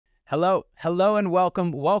Hello, and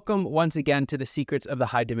welcome. Welcome once again to the Secrets of the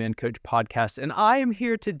High Demand Coach podcast. And I am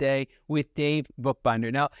here today with Dave Bookbinder.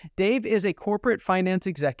 Now, Dave is a corporate finance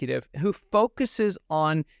executive who focuses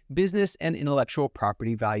on business and intellectual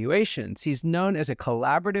property valuations. He's known as a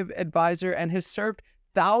collaborative advisor and has served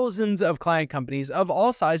thousands of client companies of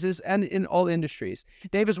all sizes and in all industries.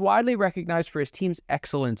 Dave is widely recognized for his team's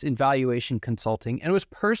excellence in valuation consulting and was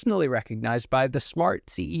personally recognized by the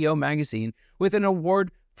SmartCEO Magazine with an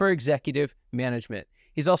award for executive management.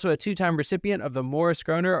 He's also a two-time recipient of the Morris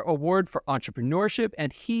Groner Award for Entrepreneurship,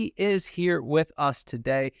 and he is here with us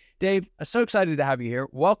today. Dave, I'm so excited to have you here.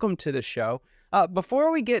 Welcome to the show.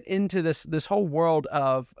 Before we get into this whole world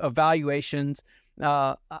of valuations,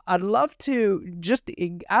 I'd love to just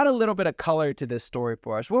add a little bit of color to this story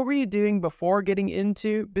for us. What were you doing before getting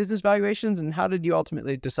into business valuations, and how did you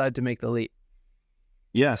ultimately decide to make the leap?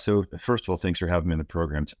 Yeah, so first of all, thanks for having me on the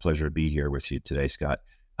program. It's a pleasure to be here with you today, Scott.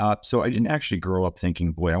 So I didn't actually grow up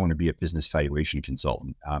thinking, boy, I want to be a business valuation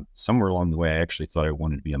consultant. Somewhere along the way, I actually thought I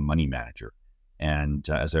wanted to be a money manager. And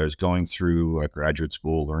as I was going through graduate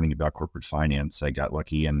school, learning about corporate finance, I got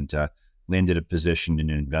lucky and landed a position in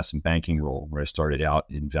an investment banking role where I started out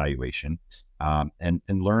in valuation and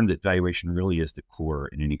learned that valuation really is the core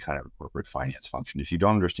in any kind of corporate finance function. If you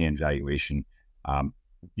don't understand valuation,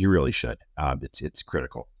 you really should. It's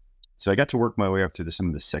critical. So I got to work my way up through some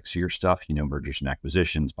of the sexier stuff, mergers and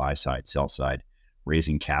acquisitions, buy side, sell side,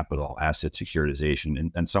 raising capital, asset securitization,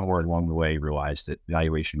 and somewhere along the way realized that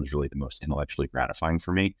valuation was really the most intellectually gratifying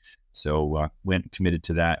for me. So went committed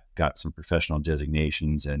to that, got some professional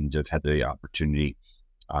designations, and have had the opportunity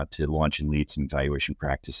to launch and lead some valuation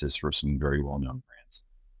practices for some very well-known brands.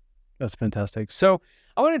 That's fantastic. So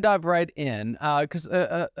I want to dive right in because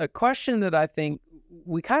a question that I think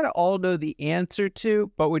we kind of all know the answer to,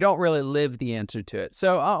 but we don't really live the answer to it.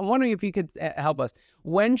 So I'm wondering if you could help us.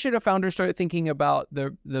 When should a founder start thinking about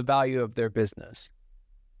the value of their business?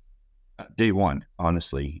 Day one,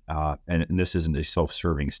 honestly. And this isn't a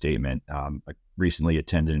self-serving statement. I recently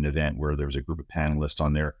attended an event where there was a group of panelists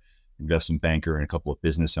on there, investment banker and a couple of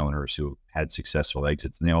business owners who had successful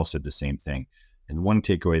exits, and they all said the same thing. And one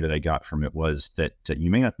takeaway that I got from it was that you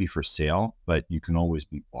may not be for sale, but you can always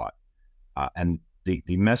be bought. And the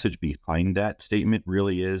message behind that statement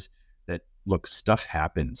really is that, look, stuff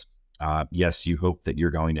happens. Yes, you hope that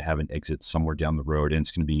you're going to have an exit somewhere down the road and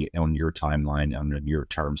it's going to be on your timeline, on your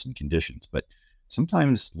terms and conditions. But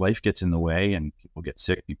sometimes life gets in the way and people get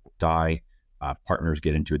sick, people die, partners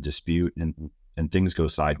get into a dispute and things go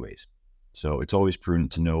sideways. So it's always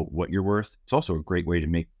prudent to know what you're worth. It's also a great way to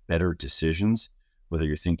make better decisions, whether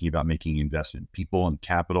you're thinking about making investment in people and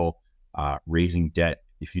capital, raising debt.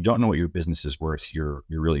 If you don't know what your business is worth, you're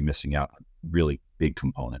really missing out on a really big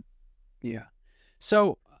component. Yeah.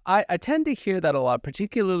 So I tend to hear that a lot,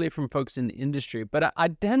 particularly from folks in the industry, but I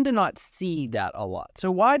tend to not see that a lot.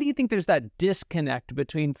 So why do you think there's that disconnect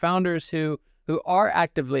between founders who are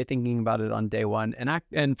actively thinking about it on day one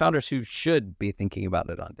and founders who should be thinking about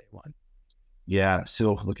it on day one? Yeah.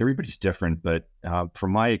 So look, everybody's different, but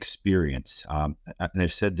from my experience, and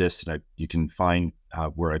I've said this, and you can find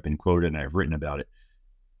where I've been quoted and I've written about it.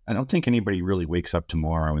 I don't think anybody really wakes up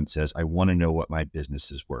tomorrow and says, I want to know what my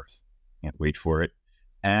business is worth. Can't wait for it.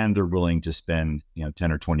 And they're willing to spend,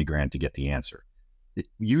 10 or 20 grand to get the answer.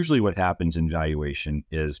 Usually what happens in valuation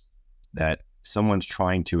is that someone's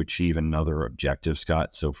trying to achieve another objective,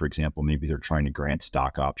 Scott. So for example, maybe they're trying to grant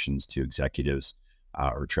stock options to executives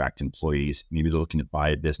or attract employees. Maybe they're looking to buy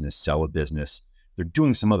a business, sell a business. They're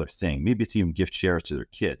doing some other thing. Maybe it's even gift shares to their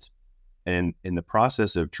kids. And in the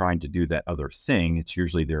process of trying to do that other thing, it's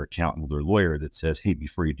usually their accountant or their lawyer that says, hey,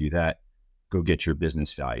 before you do that, go get your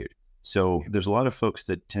business valued. So there's a lot of folks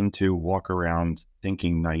that tend to walk around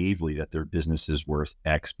thinking naively that their business is worth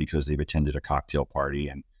X because they've attended a cocktail party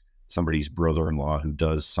and somebody's brother-in-law who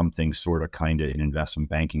does something sort of kind of in investment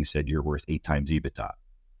banking said you're worth 8 times EBITDA.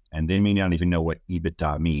 And they may not even know what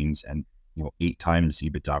EBITDA means. And 8 times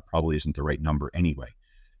EBITDA probably isn't the right number anyway.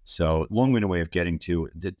 So long-winded way of getting to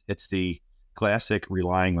it's the classic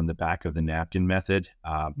relying on the back of the napkin method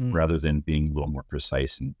rather than being a little more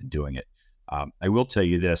precise in doing it. I will tell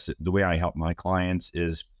you this, the way I help my clients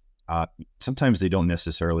is sometimes they don't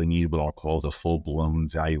necessarily need what I'll call the full-blown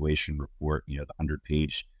valuation report, the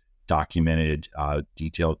 100-page documented,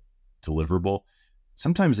 detailed deliverable.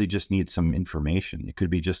 Sometimes they just need some information. It could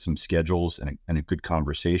be just some schedules and a good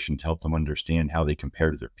conversation to help them understand how they compare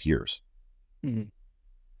to their peers. Mm-hmm.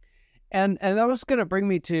 And that was going to bring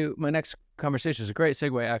me to my next conversation. It's a great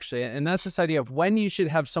segue, actually. And that's this idea of when you should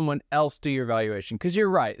have someone else do your valuation. Because you're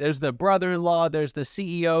right. There's the brother-in-law. There's the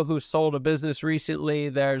CEO who sold a business recently.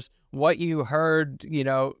 There's what you heard,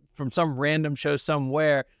 from some random show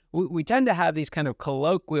somewhere. We tend to have these kind of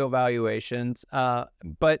colloquial valuations,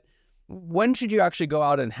 but when should you actually go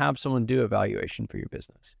out and have someone do a valuation for your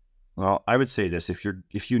business? Well, I would say this: if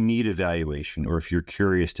you need a valuation, or if you're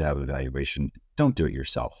curious to have a valuation, don't do it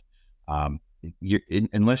yourself.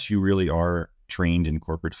 Unless you really are trained in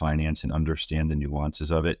corporate finance and understand the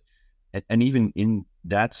nuances of it. And even in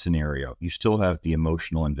that scenario, you still have the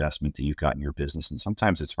emotional investment that you've got in your business. And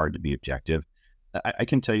sometimes it's hard to be objective. I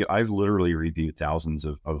can tell you, I've literally reviewed thousands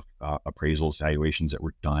of appraisals, valuations that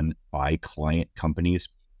were done by client companies.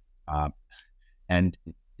 And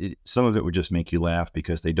some of it would just make you laugh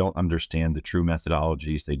because they don't understand the true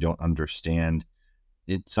methodologies. They don't understand,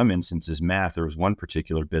 in some instances, math. There was one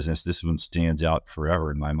particular business, this one stands out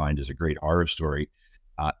forever in my mind as a great horror story.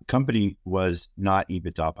 Company was not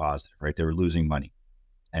EBITDA positive, right? They were losing money.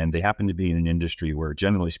 And they happened to be in an industry where,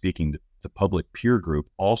 generally speaking, the public peer group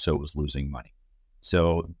also was losing money.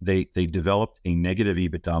 So they developed a negative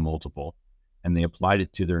EBITDA multiple, and they applied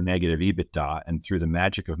it to their negative EBITDA. And through the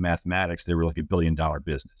magic of mathematics, they were like $1 billion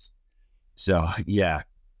business. So yeah.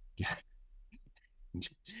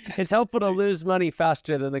 It's helpful to lose money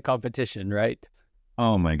faster than the competition, right?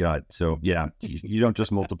 Oh my God. So yeah, you don't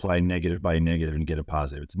just multiply negative by negative and get a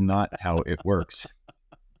positive. It's not how it works.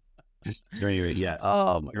 So anyway, yes.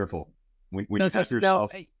 Oh, careful. When you have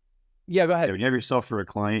yourself, yeah, go ahead. When you have yourself for a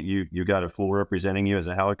client, you got a fool representing you. Is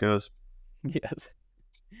that how it goes? Yes.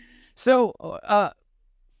 So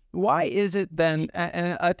why is it then,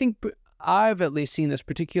 and I think I've at least seen this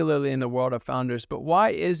particularly in the world of founders, but why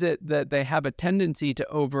is it that they have a tendency to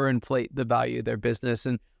overinflate the value of their business,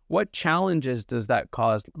 and what challenges does that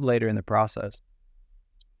cause later in the process?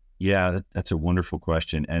 Yeah, that's a wonderful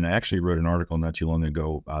question. And I actually wrote an article not too long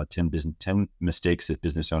ago, 10 mistakes that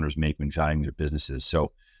business owners make when valuing their businesses.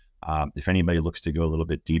 So if anybody looks to go a little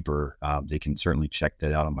bit deeper, they can certainly check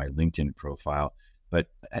that out on my LinkedIn profile. But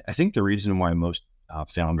I think the reason why most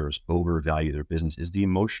founders overvalue their business is the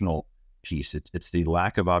emotional piece. It's the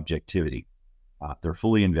lack of objectivity. They're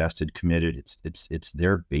fully invested, committed. It's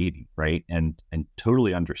their baby, right? And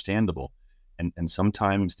totally understandable. And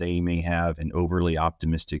sometimes they may have an overly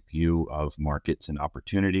optimistic view of markets and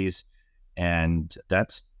opportunities, and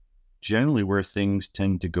that's generally where things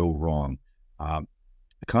tend to go wrong.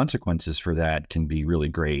 The consequences for that can be really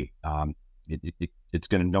great. It's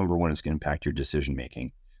going to, number one, it's going to impact your decision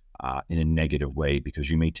making in a negative way,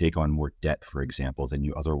 because you may take on more debt, for example, than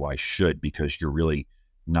you otherwise should, because you're really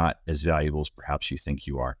not as valuable as perhaps you think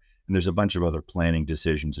you are. And there's a bunch of other planning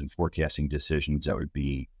decisions and forecasting decisions that would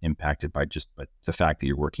be impacted by just the fact that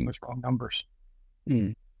you're working with wrong numbers.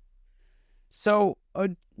 Mm. So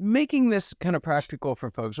making this kind of practical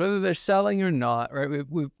for folks, whether they're selling or not, right?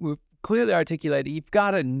 We've clearly articulated, you've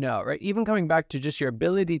got to know, right? Even coming back to just your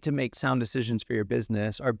ability to make sound decisions for your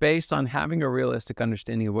business are based on having a realistic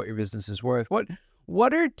understanding of what your business is worth.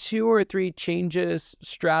 What are 2 or 3 changes,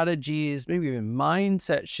 strategies, maybe even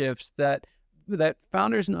mindset shifts that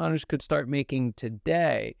founders and owners could start making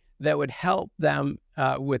today that would help them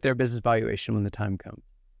with their business valuation when the time comes?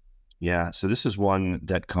 Yeah, so this is one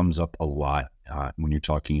that comes up a lot when you're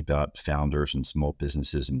talking about founders and small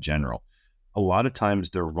businesses in general. A lot of times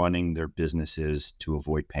they're running their businesses to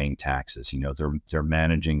avoid paying taxes. They're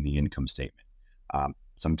managing the income statement.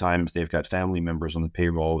 Sometimes they've got family members on the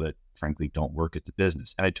payroll that frankly don't work at the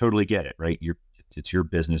business. And I totally get it, right? It's your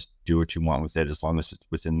business. Do what you want with it. As long as it's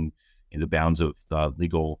within the bounds of the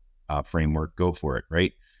legal framework, go for it,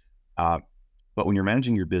 right? But when you're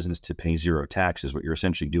managing your business to pay zero taxes, what you're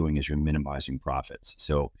essentially doing is you're minimizing profits.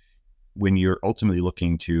 So when you're ultimately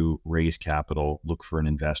looking to raise capital, look for an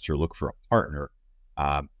investor, look for a partner,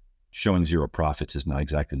 showing zero profits is not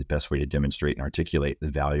exactly the best way to demonstrate and articulate the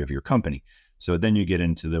value of your company. So then you get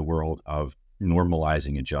into the world of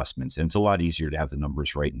normalizing adjustments. And it's a lot easier to have the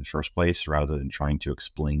numbers right in the first place rather than trying to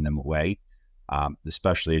explain them away,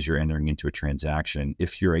 especially as you're entering into a transaction.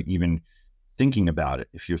 If you're even thinking about it,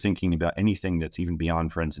 if you're thinking about anything that's even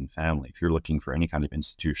beyond friends and family, if you're looking for any kind of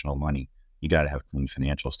institutional money, you got to have clean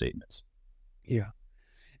financial statements. Yeah.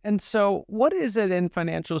 And so what is it in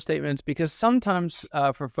financial statements? Because sometimes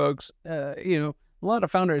for folks, a lot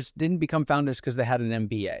of founders didn't become founders because they had an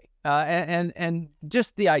MBA. And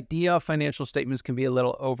just the idea of financial statements can be a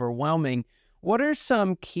little overwhelming. What are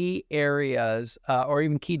some key areas or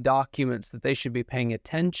even key documents that they should be paying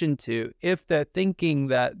attention to if they're thinking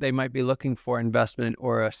that they might be looking for investment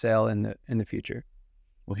or a sale in the future?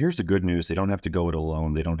 Well, here's the good news. They don't have to go it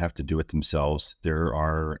alone. They don't have to do it themselves. There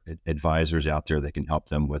are advisors out there that can help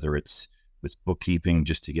them, whether it's with bookkeeping,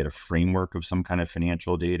 just to get a framework of some kind of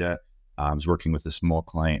financial data, I was working with a small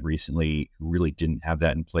client recently who really didn't have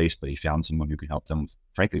that in place, but he found someone who could help them with,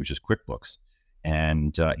 frankly, it was just QuickBooks.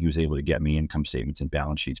 And he was able to get me income statements and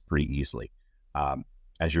balance sheets pretty easily.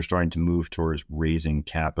 As you're starting to move towards raising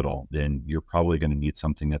capital, then you're probably going to need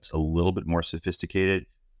something that's a little bit more sophisticated,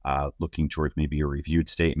 looking towards maybe a reviewed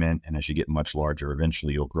statement. And as you get much larger,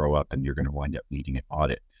 eventually you'll grow up and you're going to wind up needing an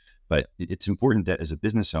audit. But it's important that as a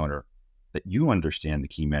business owner, that you understand the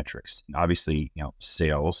key metrics. And obviously,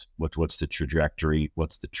 sales, what's the trajectory,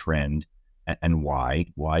 what's the trend, and why?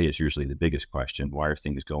 Why is usually the biggest question. Why are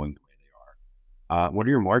things going the way they are? What are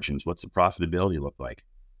your margins? What's the profitability look like?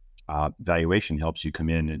 Valuation helps you come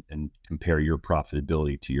in and compare your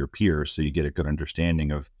profitability to your peers, so you get a good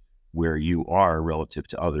understanding of where you are relative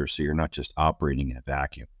to others, so you're not just operating in a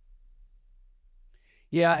vacuum.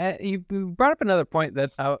 Yeah, you brought up another point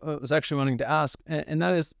that I was actually wanting to ask, and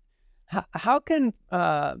that is, how can,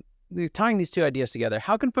 tying these two ideas together,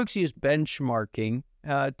 how can folks use benchmarking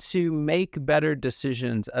to make better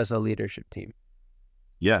decisions as a leadership team?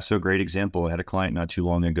 Yeah, so great example. I had a client not too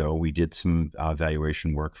long ago. We did some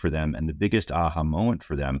valuation work for them, and the biggest aha moment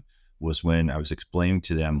for them was when I was explaining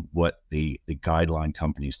to them what the guideline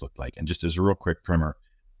companies looked like. And just as a real quick primer,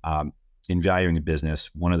 in valuing a business,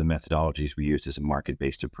 one of the methodologies we used is a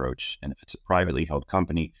market-based approach. And if it's a privately held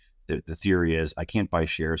company, the theory is I can't buy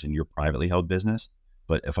shares in your privately held business,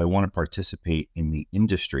 but if I want to participate in the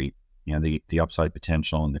industry, the upside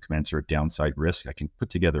potential and the commensurate downside risk, I can put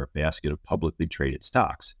together a basket of publicly traded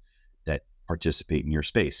stocks that participate in your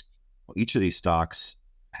space. Well, each of these stocks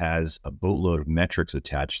has a boatload of metrics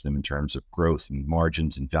attached to them in terms of growth and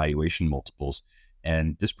margins and valuation multiples.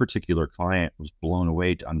 And this particular client was blown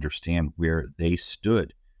away to understand where they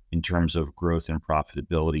stood in terms of growth and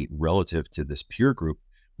profitability relative to this peer group,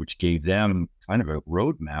 which gave them kind of a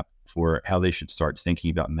roadmap for how they should start thinking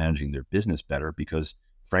about managing their business better, because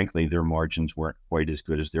frankly, their margins weren't quite as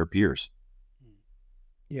good as their peers.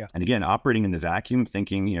 Yeah. And again, operating in the vacuum,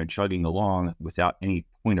 thinking, chugging along without any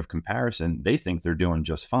point of comparison, they think they're doing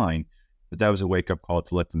just fine. But that was a wake-up call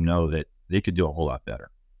to let them know that they could do a whole lot better.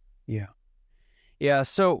 Yeah. Yeah.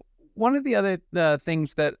 So one of the other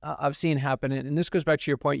things that I've seen happen, and this goes back to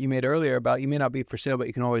your point you made earlier about you may not be for sale, but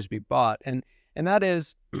you can always be bought. And that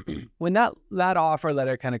is when that offer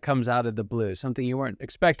letter kind of comes out of the blue, something you weren't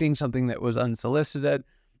expecting, something that was unsolicited.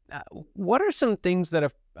 What are some things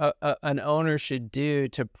that an owner should do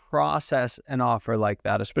to process an offer like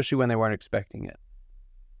that, especially when they weren't expecting it?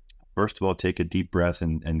 First of all, take a deep breath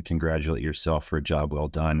and congratulate yourself for a job well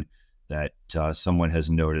done, that someone has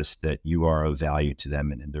noticed that you are of value to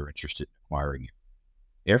them and they're interested in acquiring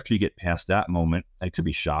you. After you get past that moment, it could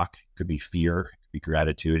be shock, it could be fear, it could be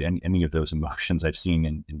gratitude, and any of those emotions I've seen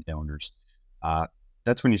in owners.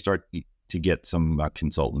 That's when you start to get some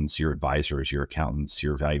consultants, your advisors, your accountants,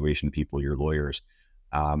 your valuation people, your lawyers,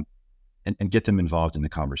 and get them involved in the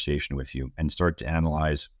conversation with you and start to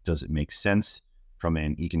analyze, does it make sense from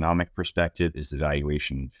an economic perspective? Is the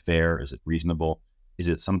valuation fair? Is it reasonable? Is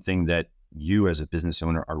it something that you as a business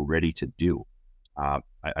owner are ready to do?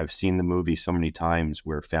 I've seen the movie so many times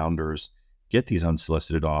where founders get these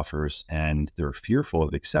unsolicited offers and they're fearful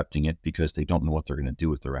of accepting it because they don't know what they're going to do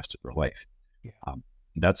with the rest of their life. Yeah.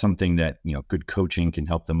 That's something that, good coaching can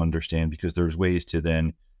help them understand, because there's ways to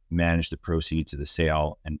then manage the proceeds of the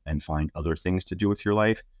sale and find other things to do with your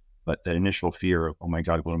life. But that initial fear of, oh my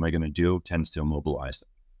God, what am I going to do, tends to immobilize them.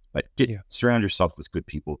 But surround yourself with good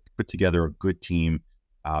people, put together a good team,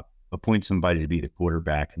 appoint somebody to be the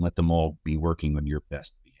quarterback, and let them all be working on your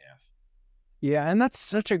best behalf. Yeah, and that's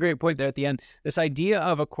such a great point there at the end, this idea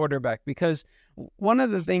of a quarterback, because one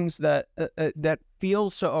of the things that that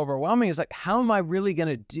feels so overwhelming is like, how am I really going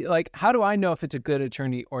to do, like, how do I know if it's a good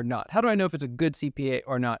attorney or not? How do I know if it's a good CPA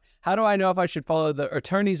or not? How do I know if I should follow the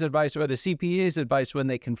attorney's advice or the CPA's advice when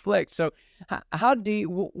they conflict? So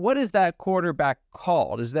what is that quarterback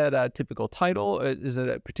called? Is that a typical title? Is it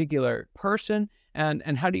a particular person?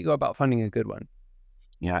 And how do you go about finding a good one?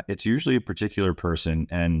 Yeah, it's usually a particular person.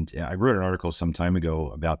 And I wrote an article some time ago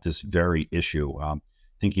about this very issue.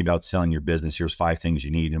 Thinking about selling your business, here's 5 things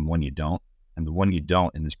you need and one you don't. And the one you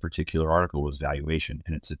don't in this particular article was valuation.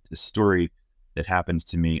 And it's a story that happens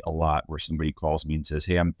to me a lot, where somebody calls me and says,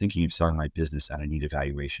 hey, I'm thinking of selling my business and I need a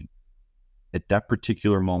valuation. At that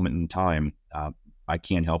particular moment in time, I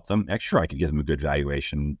can't help them. Sure, I could give them a good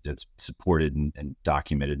valuation that's supported and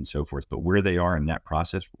documented and so forth. But where they are in that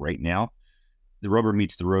process right now, the rubber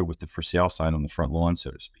meets the road with the for sale sign on the front lawn,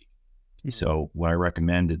 so to speak. Mm-hmm. So what I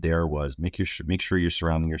recommended there was make sure you're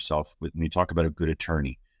surrounding yourself with, when you talk about a good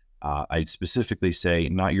attorney, I specifically say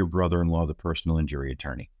not your brother-in-law, the personal injury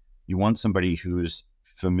attorney. You want somebody who's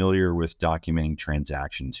familiar with documenting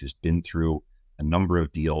transactions, who's been through a number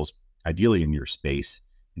of deals, ideally in your space,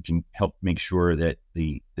 and can help make sure that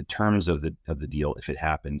the terms of the deal, if it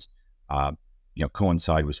happens,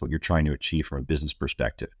 coincide with what you're trying to achieve from a business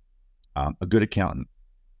perspective. A good accountant.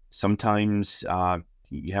 Sometimes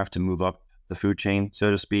you have to move up the food chain,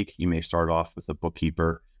 so to speak. You may start off with a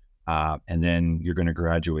bookkeeper, and then you're going to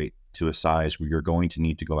graduate to a size where you're going to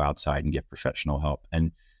need to go outside and get professional help.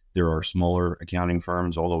 And there are smaller accounting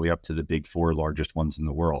firms all the way up to the big four largest ones in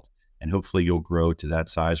the world. And hopefully you'll grow to that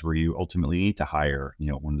size where you ultimately need to hire,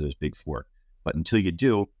 one of those big four. But until you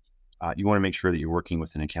do, you want to make sure that you're working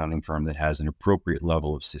with an accounting firm that has an appropriate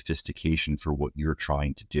level of sophistication for what you're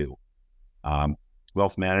trying to do.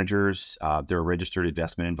 Wealth managers, they're registered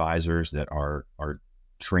investment advisors that are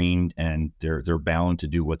trained, and they're bound to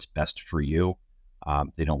do what's best for you.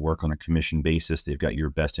 They don't work on a commission basis. They've got your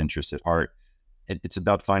best interest at heart. It's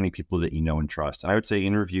about finding people that you know and trust. And I would say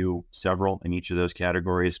interview several in each of those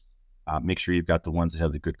categories. Make sure you've got the ones that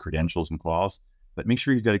have the good credentials and quals, but make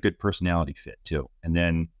sure you've got a good personality fit too. And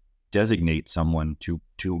then designate someone to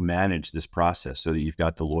manage this process so that you've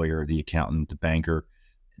got the lawyer, the accountant, the banker,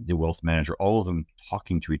 the wealth manager, all of them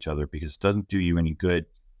talking to each other, because it doesn't do you any good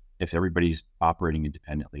if everybody's operating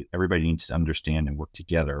independently. Everybody needs to understand and work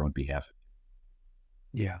together on behalf of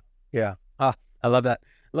you. Yeah. I love that.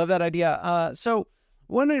 Love that idea. So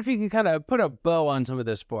wondering if you can kind of put a bow on some of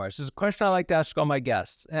this for us. This is a question I like to ask all my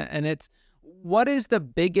guests, and it's, what is the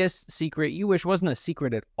biggest secret you wish wasn't a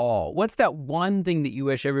secret at all? What's that one thing that you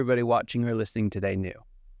wish everybody watching or listening today knew?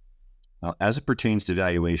 Well, as it pertains to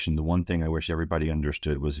valuation, the one thing I wish everybody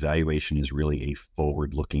understood was valuation is really a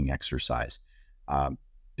forward-looking exercise.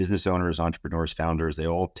 Business owners, entrepreneurs, founders, they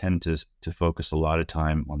all tend to focus a lot of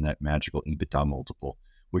time on that magical EBITDA multiple,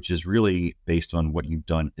 which is really based on what you've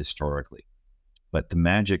done historically. But the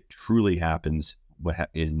magic truly happens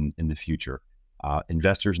in the future.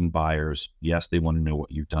 Investors and buyers, yes, they want to know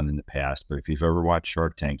what you've done in the past. But if you've ever watched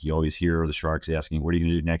Shark Tank, you always hear the sharks asking, what are you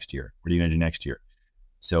going to do next year? What are you going to do next year?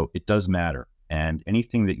 So it does matter. And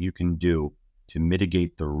anything that you can do to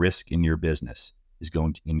mitigate the risk in your business is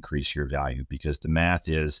going to increase your value, because the math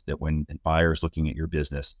is that when a buyer is looking at your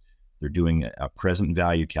business, they're doing a present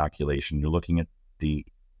value calculation. You're looking at the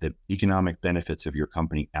economic benefits of your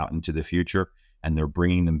company out into the future, and they're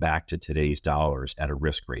bringing them back to today's dollars at a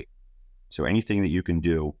risk rate. So anything that you can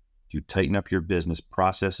do to tighten up your business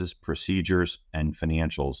processes, procedures, and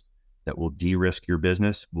financials that will de-risk your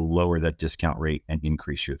business will lower that discount rate and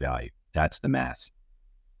increase your value. That's the math.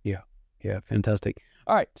 Yeah, fantastic.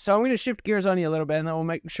 All right, so I'm going to shift gears on you a little bit, and then we'll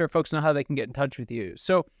make sure folks know how they can get in touch with you.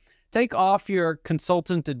 So take off your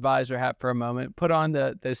consultant advisor hat for a moment, put on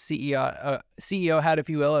the CEO hat, if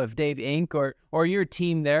you will, of Dave Inc. or your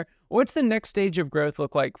team there. What's the next stage of growth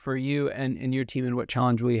look like for you and your team, and what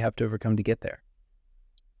challenge will you have to overcome to get there?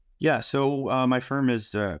 Yeah, so my firm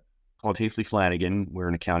is called Haefele Flanagan. We're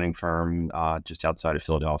an accounting firm just outside of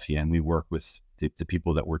Philadelphia, and we work with the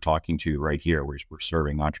people that we're talking to right here. We're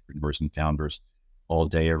serving entrepreneurs and founders all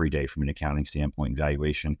day, every day from an accounting standpoint,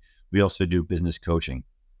 valuation. We also do business coaching,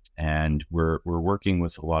 and we're working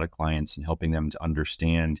with a lot of clients and helping them to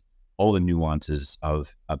understand all the nuances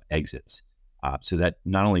of exits. So that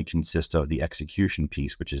not only consists of the execution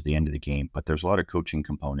piece, which is the end of the game, but there's a lot of coaching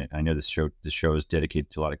component. I know this show is dedicated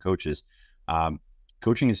to a lot of coaches.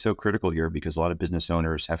 Coaching is so critical here because a lot of business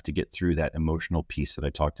owners have to get through that emotional piece that I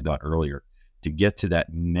talked about earlier to get to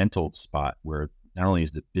that mental spot where not only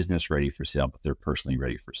is the business ready for sale, but they're personally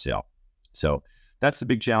ready for sale. So that's the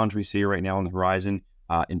big challenge we see right now on the horizon.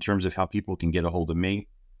 In terms of how people can get a hold of me,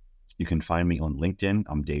 you can find me on LinkedIn.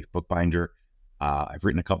 I'm Dave Bookbinder. I've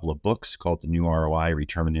written a couple of books called The New ROI,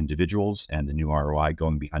 Retirement Individuals, and The New ROI,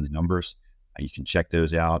 Going Behind the Numbers. You can check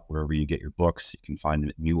those out wherever you get your books. You can find them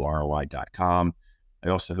at newroi.com. I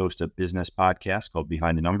also host a business podcast called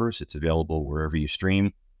Behind the Numbers. It's available wherever you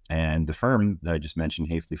stream. And the firm that I just mentioned,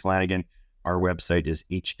 Haefele Flanagan, our website is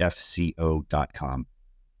hfco.com.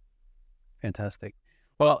 Fantastic.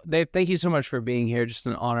 Well, Dave, thank you so much for being here. Just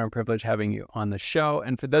an honor and privilege having you on the show.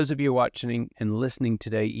 And for those of you watching and listening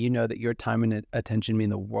today, you know that your time and attention mean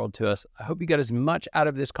the world to us. I hope you got as much out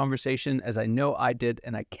of this conversation as I know I did,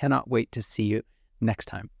 and I cannot wait to see you next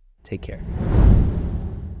time. Take care.